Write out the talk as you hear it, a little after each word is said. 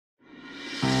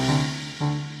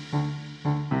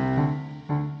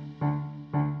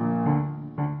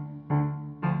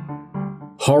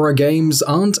Horror games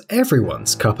aren't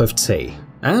everyone's cup of tea,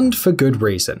 and for good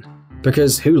reason,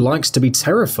 because who likes to be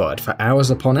terrified for hours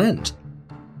upon end?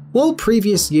 While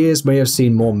previous years may have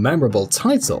seen more memorable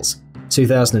titles,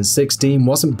 2016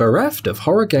 wasn't bereft of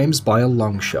horror games by a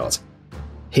long shot.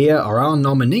 Here are our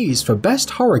nominees for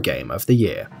Best Horror Game of the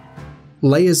Year.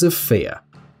 Layers of Fear.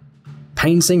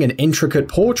 Painting an intricate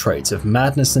portrait of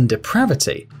madness and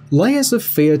depravity, Layers of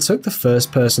Fear took the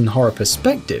first-person horror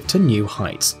perspective to new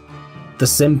heights. The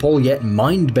simple yet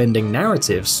mind-bending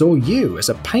narrative saw you as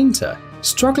a painter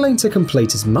struggling to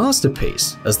complete his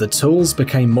masterpiece as the tools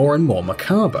became more and more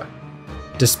macabre.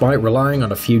 Despite relying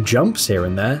on a few jumps here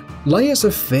and there, Layers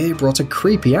of Fear brought a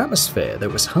creepy atmosphere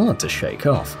that was hard to shake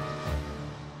off.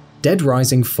 Dead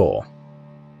Rising 4.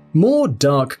 More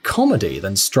dark comedy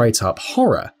than straight-up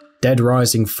horror, Dead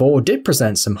Rising 4 did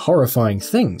present some horrifying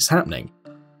things happening.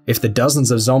 If the dozens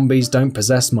of zombies don't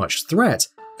possess much threat,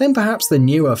 then perhaps the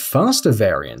newer, faster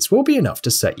variants will be enough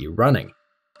to set you running.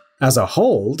 As a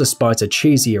whole, despite a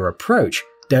cheesier approach,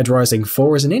 Dead Rising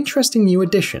 4 is an interesting new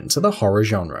addition to the horror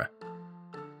genre.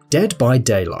 Dead by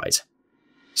Daylight.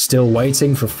 Still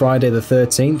waiting for Friday the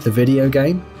 13th, the video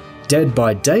game? Dead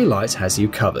by Daylight has you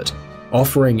covered,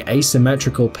 offering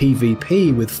asymmetrical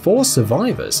PvP with 4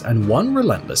 survivors and 1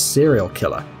 relentless serial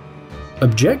killer.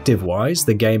 Objective-wise,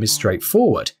 the game is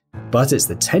straightforward, but it's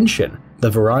the tension, the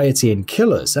variety in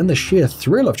killers, and the sheer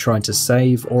thrill of trying to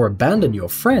save or abandon your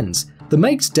friends that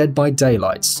makes Dead by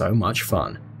Daylight so much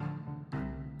fun.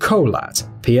 Colat,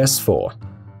 PS4.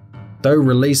 Though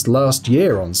released last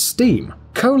year on Steam,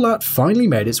 Colat finally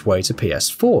made its way to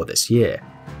PS4 this year.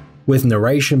 With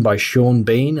narration by Sean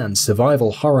Bean and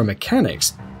survival horror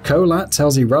mechanics, Colat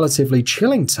tells a relatively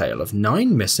chilling tale of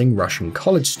 9 missing Russian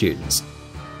college students.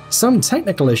 Some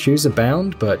technical issues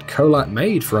abound, but Colat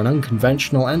made for an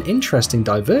unconventional and interesting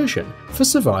diversion for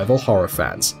survival horror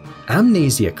fans.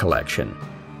 Amnesia Collection.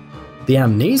 The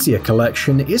Amnesia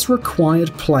Collection is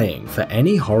required playing for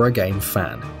any horror game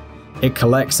fan. It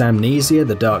collects Amnesia: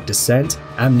 The Dark Descent,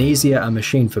 Amnesia: A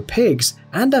Machine for Pigs,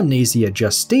 and Amnesia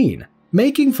Justine,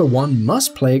 making for one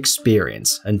must-play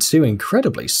experience and 2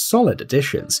 incredibly solid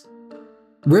additions.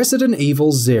 Resident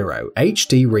Evil 0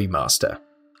 HD Remaster.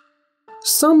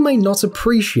 Some may not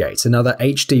appreciate another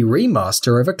HD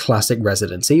remaster of a classic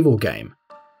Resident Evil game.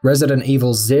 Resident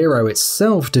Evil 0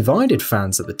 itself divided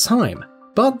fans at the time,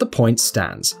 but the point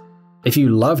stands. If you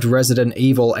loved Resident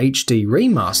Evil HD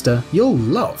Remaster, you'll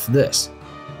love this.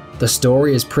 The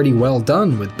story is pretty well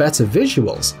done with better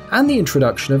visuals and the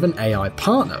introduction of an AI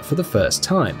partner for the first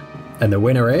time, and the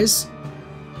winner is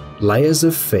Layers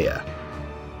of Fear.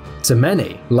 To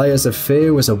many, Layers of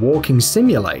Fear was a walking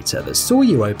simulator that saw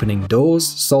you opening doors,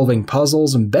 solving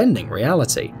puzzles, and bending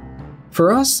reality.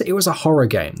 For us, it was a horror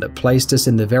game that placed us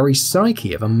in the very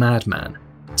psyche of a madman,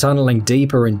 tunneling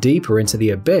deeper and deeper into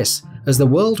the abyss as the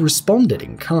world responded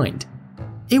in kind.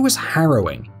 It was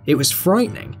harrowing, it was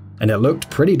frightening, and it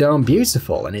looked pretty darn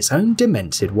beautiful in its own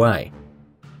demented way.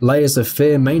 Layers of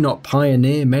Fear may not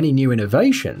pioneer many new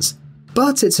innovations,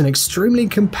 but it's an extremely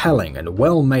compelling and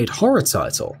well-made horror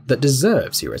title that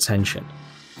deserves your attention.